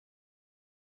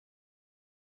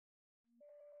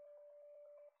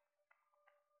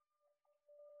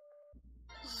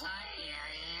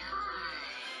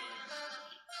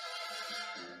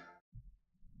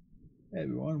Hey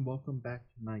everyone, welcome back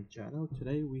to my channel.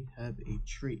 Today we have a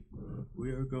treat.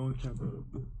 We are going to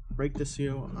break the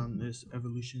seal on this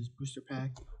Evolutions booster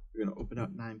pack. We're going to open up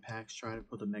 9 packs, try to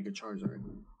pull the Mega Charizard.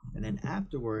 And then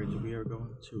afterwards we are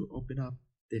going to open up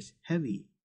this heavy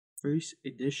first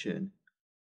edition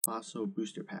Fossil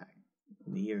booster pack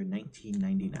in the year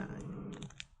 1999.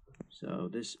 So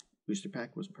this booster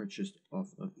pack was purchased off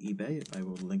of eBay. I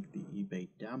will link the eBay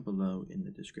down below in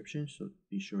the description, so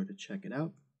be sure to check it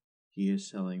out. He is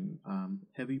selling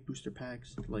heavy booster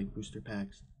packs, light booster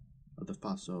packs of the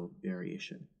Fossil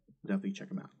variation. Definitely check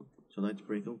them out. So let's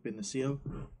break open the seal,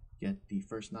 get the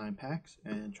first 9 packs,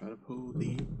 and try to pull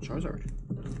the Charizard.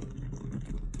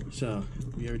 So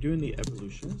we are doing the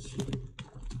Evolutions.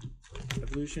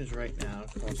 Evolutions right now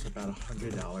cost about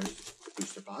 $100 per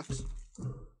booster box,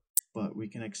 but we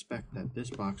can expect that this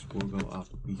box will go up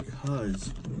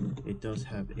because it does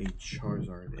have a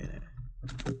Charizard in it.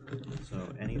 So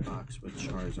any box with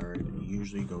Charizard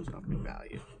usually goes up in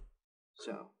value.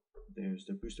 So there's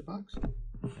the booster box,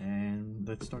 and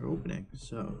let's start opening.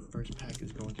 So first pack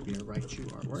is going to be a Raichu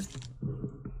artwork.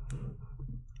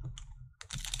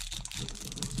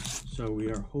 So we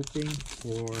are hoping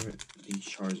for the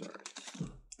Charizard.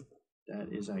 That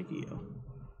is ideal.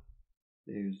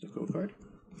 There's the code card.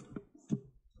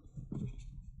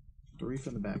 3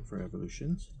 from the back for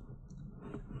Evolutions.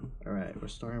 Alright, we're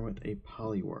starting with a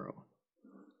Poliwhirl,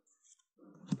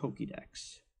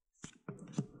 Pokédex,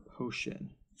 Potion,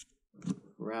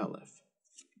 Growlithe,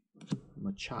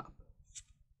 Machop,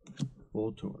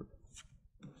 Voltorb,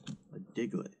 a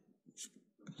Diglett,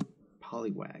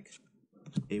 Poliwag,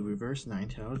 a reverse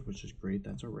Ninetales, which is great,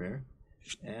 that's a rare,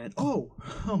 and oh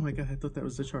my god, I thought that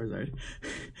was the Charizard.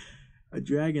 A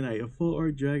Dragonite, a full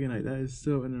art Dragonite. That is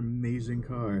so an amazing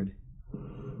card.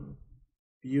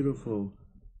 Beautiful.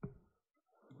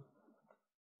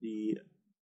 The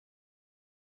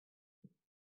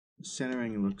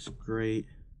centering looks great.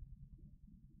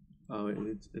 Oh,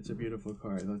 it's a beautiful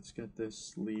card. Let's get this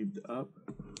sleeved up.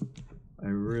 I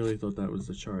really thought that was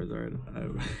the Charizard.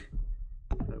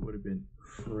 That would have been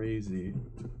crazy.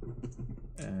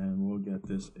 And we'll get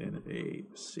this in a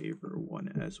Saber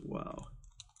one as well.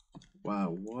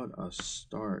 Wow, what a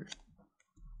start.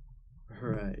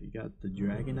 Alright, you got the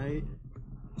Dragonite.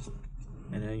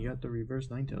 And then you got the reverse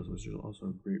Ninetales, which is also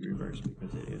a great reverse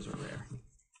because it is a rare.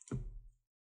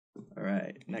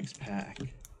 Alright, next pack.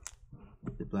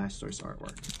 The Blastoise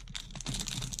artwork.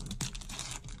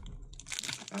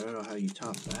 I don't know how you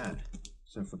top that,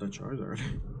 except for the Charizard.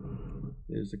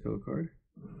 There's the code card.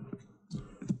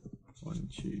 1,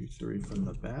 2, 3 from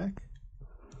the back.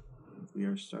 We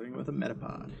are starting with a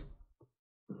Metapod.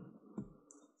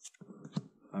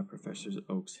 Professor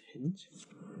Oak's Hint.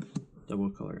 Double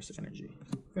Colorless Energy,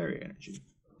 Fairy Energy,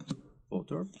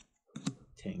 Voltorb,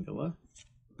 Tangela,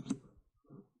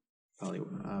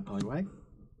 Poliwag,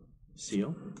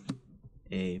 Seal,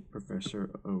 a Professor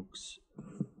Oak's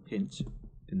Hint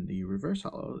in the reverse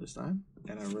holo this time,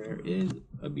 and a rare is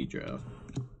a Beedrill.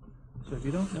 So if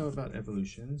you don't know about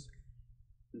Evolutions,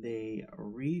 they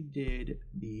redid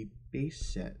the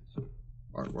base set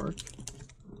artwork.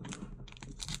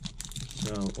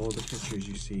 So all the pictures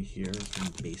you see here are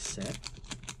from base set,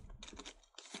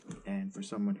 and for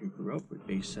someone who grew up with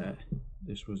base set,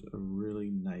 this was a really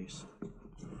nice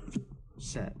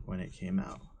set when it came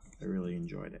out. I really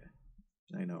enjoyed it.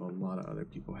 I know a lot of other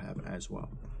people have as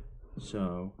well.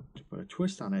 So to put a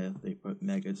twist on it, they put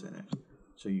Megas in it.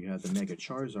 So you have the Mega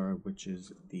Charizard, which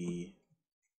is the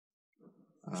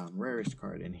rarest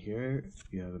card in here.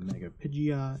 You have a Mega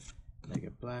Pidgeot,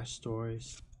 Mega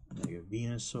Blastoise, Mega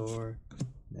Venusaur,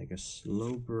 Mega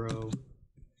Slowbro,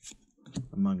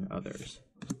 among others.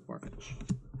 Farfetch.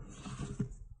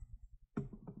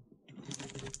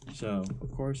 So,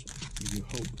 of course, you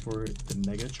hope for the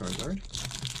Mega Charizard,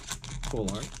 full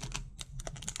art,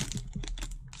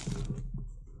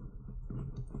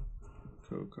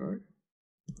 code card,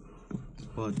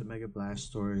 but the Mega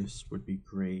Blastoise would be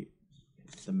great.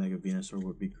 The Mega Venusaur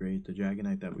would be great. The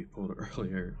Dragonite that we pulled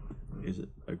earlier is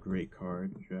a great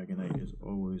card. Dragonite is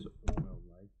always well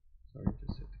liked. Sorry,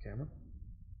 just hit the camera.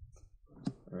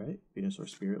 Alright, Venusaur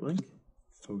Spirit Link,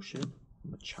 Potion,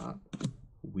 Machop,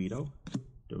 Weedle,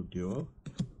 Doduo,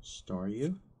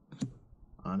 Staryu,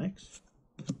 Onix,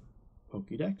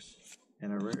 Pokédex,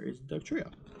 and a rare is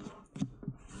Dugtrio.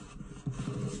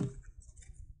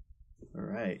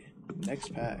 Alright,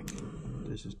 next pack.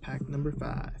 This is pack number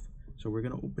 5. So we're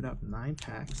going to open up 9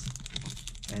 packs,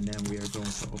 and then we are going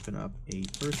to open up a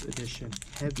first edition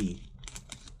heavy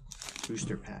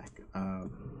booster pack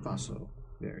of Fossil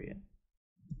variant.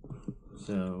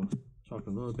 So talk a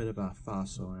little bit about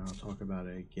Fossil, and I'll talk about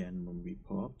it again when we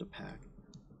pull up the pack.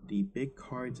 The big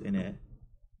cards in it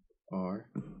are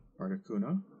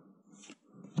Articuno,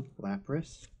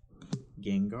 Lapras,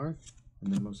 Gengar,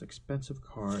 and the most expensive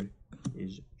card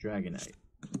is Dragonite.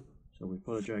 So we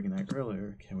pulled a Dragonite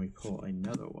earlier, can we pull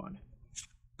another one?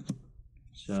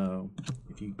 So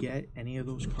if you get any of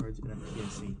those cards in a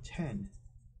PSA 10,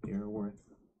 they are worth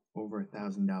over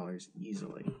 $1,000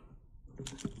 easily.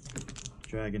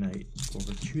 Dragonite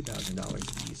over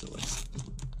 $2,000 easily.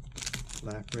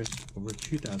 Lapras over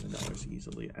 $2,000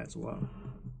 easily as well.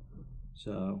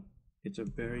 So it's a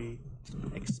very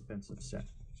expensive set.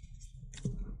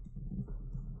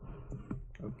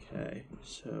 Okay,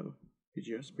 so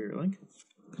Pidgeot, Spirit Link,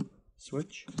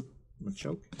 Switch,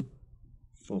 Machoke,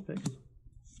 Vulpix,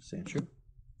 Sandshrew,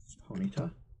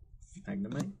 Ponyta,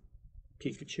 Magnemite,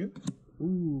 Pikachu,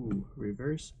 ooh,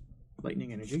 Reverse,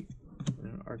 Lightning Energy, and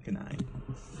an Arcanine.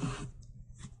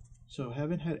 So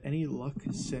haven't had any luck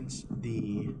since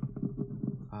the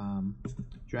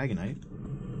Dragonite,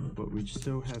 but we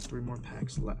still have 3 more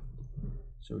packs left.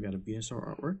 So we got a Venusaur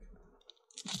artwork.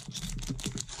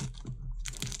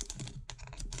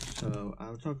 So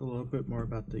I'll talk a little bit more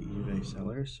about the eBay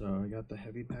seller. So I got the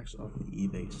heavy packs off the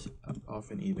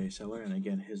off an eBay seller, and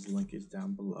again, his link is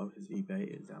down below. His eBay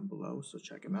is down below, so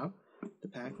check him out. The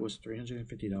pack was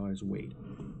 $350 weight,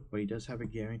 but he does have a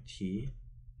guarantee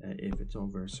that if it's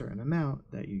over a certain amount,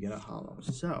 that you get a holo.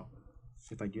 So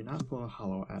if I do not pull a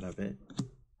holo out of it,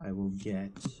 I will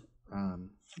get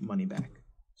money back.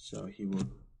 So he will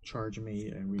charge me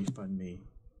and refund me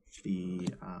the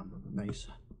nice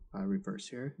reverse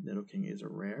here. Little King is a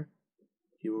rare.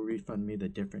 He will refund me the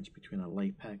difference between a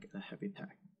light pack and a heavy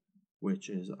pack, which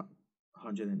is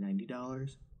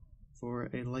 $190 for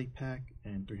a light pack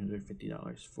and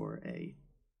 $350 for a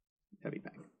heavy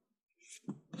pack.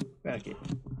 Eradicate.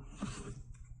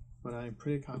 But I'm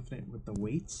pretty confident with the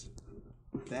weights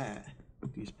that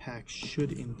these packs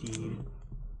should indeed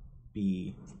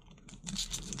be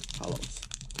holos.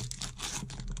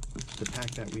 The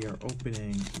pack that we are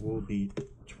opening will be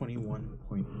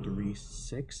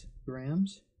 21.36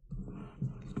 grams,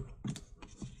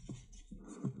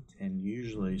 and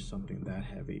usually something that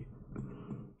heavy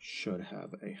should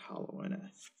have a holo in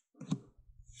it.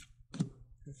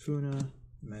 Kakuna,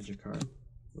 Magikarp,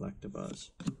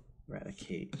 Electabuzz,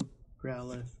 Eradicate,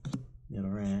 Growlithe,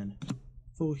 Nidoran,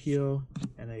 Full Heal,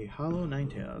 and a holo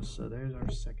Ninetales. So there's our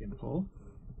second pull.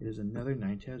 It is another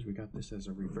Ninetales. We got this as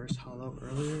a reverse holo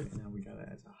earlier, and now we got it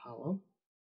as a holo.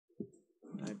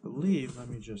 I believe, let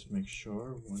me just make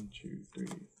sure. 1, 2, 3,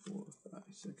 4, 5,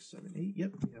 6, 7, 8.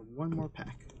 Yep, we have 1 more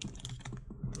pack.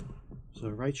 So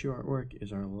Raichu artwork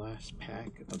is our last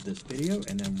pack of this video,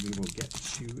 and then we will get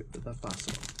to the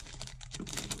fossil.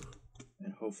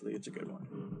 And hopefully it's a good one.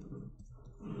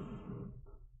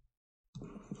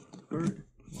 Bird,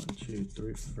 1, 2,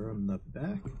 3 from the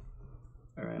back.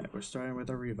 Alright, we're starting with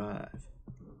a Revive,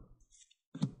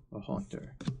 a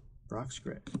Haunter,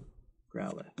 Broxgrit,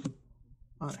 Growlithe,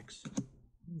 Onix,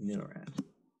 Nidoran,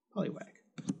 Poliwag,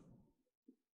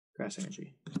 Grass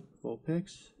Energy,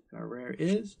 Vulpix, and our rare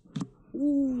is,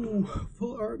 ooh,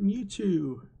 Full Art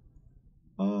Mewtwo.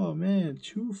 Oh man,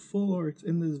 2 full arts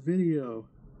in this video.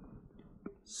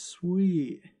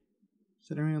 Sweet.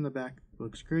 Centering on the back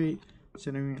looks great.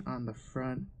 Centering on the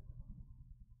front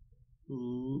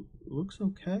looks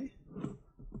okay.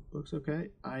 Looks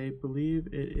okay. I believe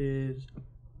it is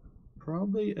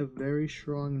probably a very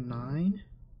strong 9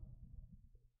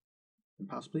 and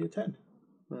possibly a 10.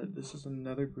 But this is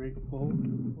another great pull.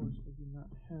 Of course, I do not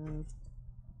have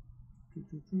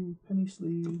penny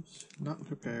sleeves. Not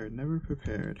prepared. Never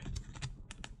prepared.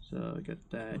 So get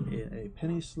that in a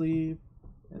penny sleeve,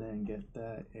 and then get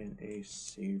that in a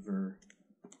Saver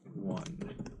 1.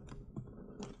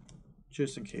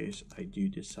 Just in case I do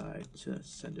decide to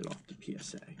send it off to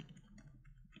PSA.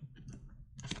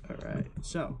 Alright,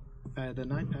 so the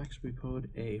 9 packs, we pulled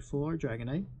a Full Art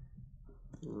Dragonite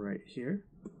right here,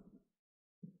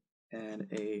 and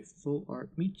a Full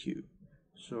Art Mewtwo.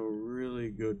 So really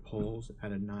good pulls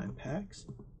out of 9 packs.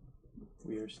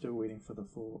 We are still waiting for the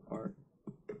Full Art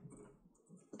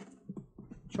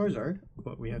Charizard,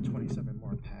 but we have 27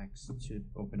 more packs to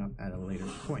open up at a later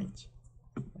point,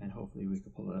 and hopefully we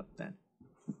can pull it up then.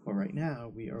 But right now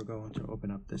we are going to open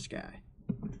up this guy.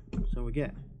 So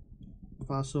again,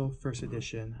 Fossil First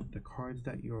Edition, the cards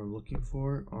that you are looking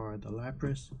for are the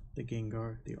Lapras, the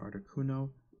Gengar, the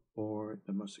Articuno, or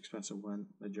the most expensive one,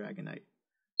 the Dragonite.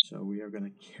 So we are going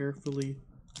to carefully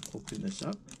open this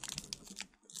up,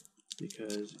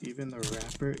 because even the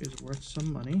wrapper is worth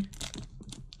some money.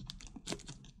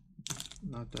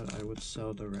 Not that I would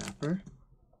sell the wrapper.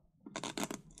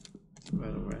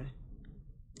 By the way,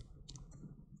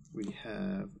 we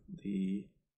have the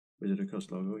Wizard of the Coast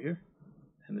logo here,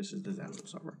 and this is the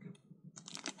Xanatos artwork.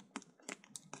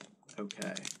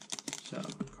 Okay, so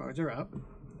cards are out.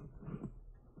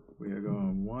 We are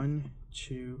going 1,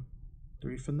 2,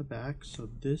 3 from the back, so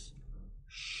this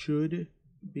should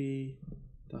be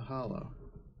the hollow.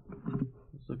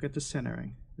 Let's look at the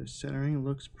centering. The centering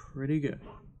looks pretty good.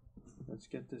 Let's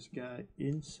get this guy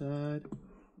inside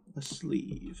a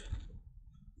sleeve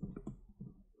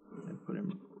and put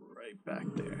him right back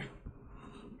there.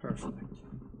 Perfect.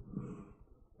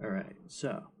 Alright,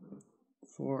 so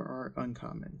for our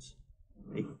uncommons,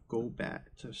 a Go Bat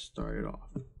to start it off.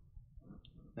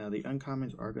 Now the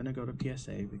uncommons are going to go to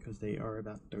PSA because they are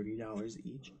about $30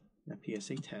 each at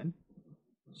PSA 10.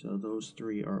 So those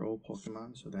 3 are all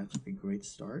Pokemon, so that's a great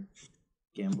start.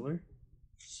 Gambler,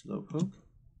 Slowpoke,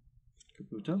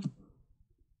 Kabuto,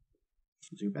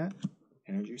 Zubat,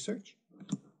 Energy Search,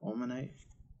 Almanite,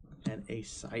 and a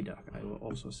Psyduck. I will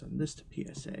also send this to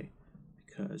PSA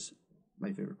because my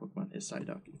favorite Pokemon is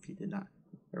Psyduck, if you did not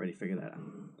already figure that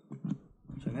out.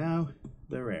 So now,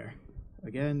 the rare.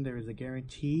 Again, there is a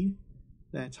guarantee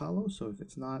that it's hollow, so if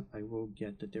it's not, I will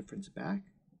get the difference back.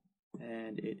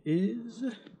 And it is...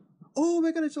 Oh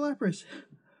my god, it's a Lapras!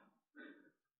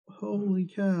 Holy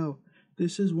cow.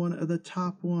 This is one of the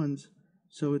top ones.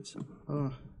 So it's...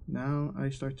 Oh, now I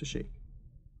start to shake.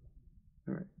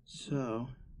 Alright, so...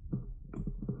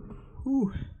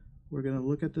 Whew, we're going to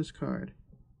look at this card.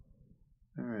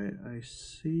 Alright, I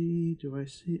see... Do I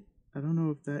see... I don't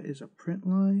know if that is a print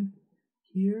line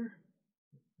here,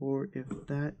 or if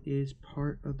that is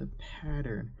part of the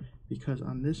pattern, because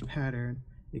on this pattern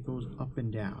it goes up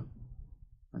and down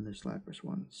on this Lapras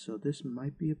one. So this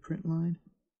might be a print line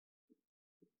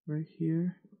right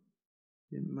here.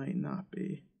 It might not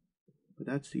be, but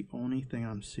that's the only thing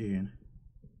I'm seeing.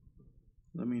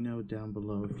 Let me know down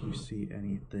below if you see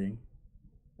anything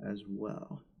as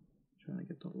well. Trying to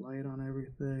get the light on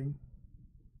everything.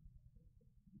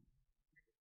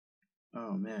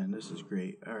 Oh man, this is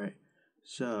great. Alright,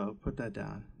 so put that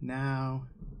down. Now,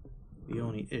 the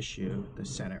only issue, the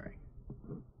centering.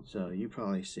 So you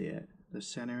probably see it. The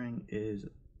centering is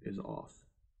off,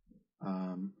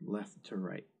 left to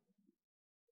right.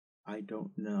 I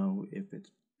don't know if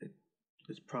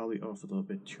it's probably off a little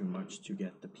bit too much to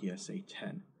get the PSA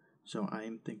 10. So I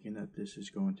am thinking that this is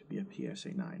going to be a PSA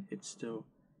 9. It's still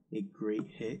a great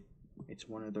hit. It's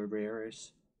one of the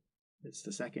rarest. It's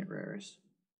the second rarest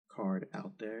card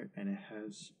out there, and it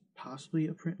has possibly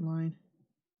a print line,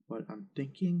 but I'm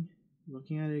thinking,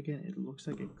 looking at it again, it looks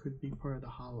like it could be part of the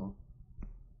hollow,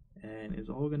 and it's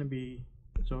all going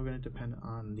to depend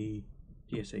on the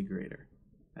PSA grader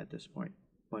at this point.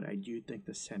 But I do think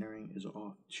the centering is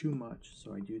off too much,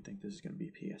 so I do think this is going to be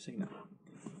PSA 9.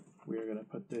 We are going to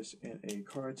put this in a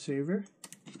card saver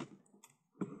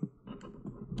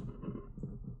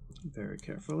very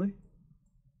carefully.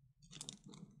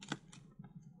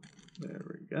 There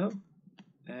we go.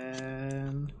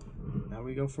 And now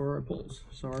we go for our pulls.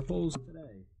 So our pulls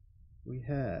today, we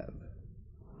have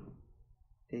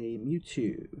a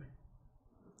Mewtwo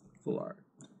full art,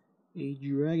 a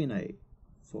Dragonite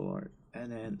full art,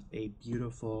 and then a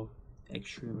beautiful,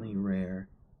 extremely rare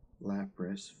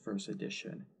Lapras first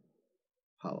edition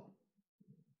hollow.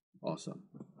 Awesome.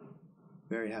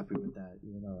 Very happy with that,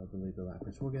 even though I believe the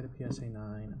Lapras will get a PSA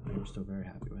 9. I'm still very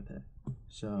happy with it.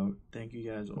 So thank you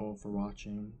guys all for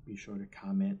watching. Be sure to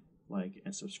comment, like,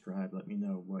 and subscribe. Let me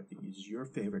know what is your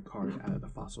favorite card out of the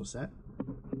fossil set.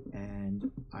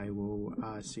 And I will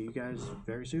see you guys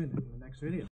very soon in the next video.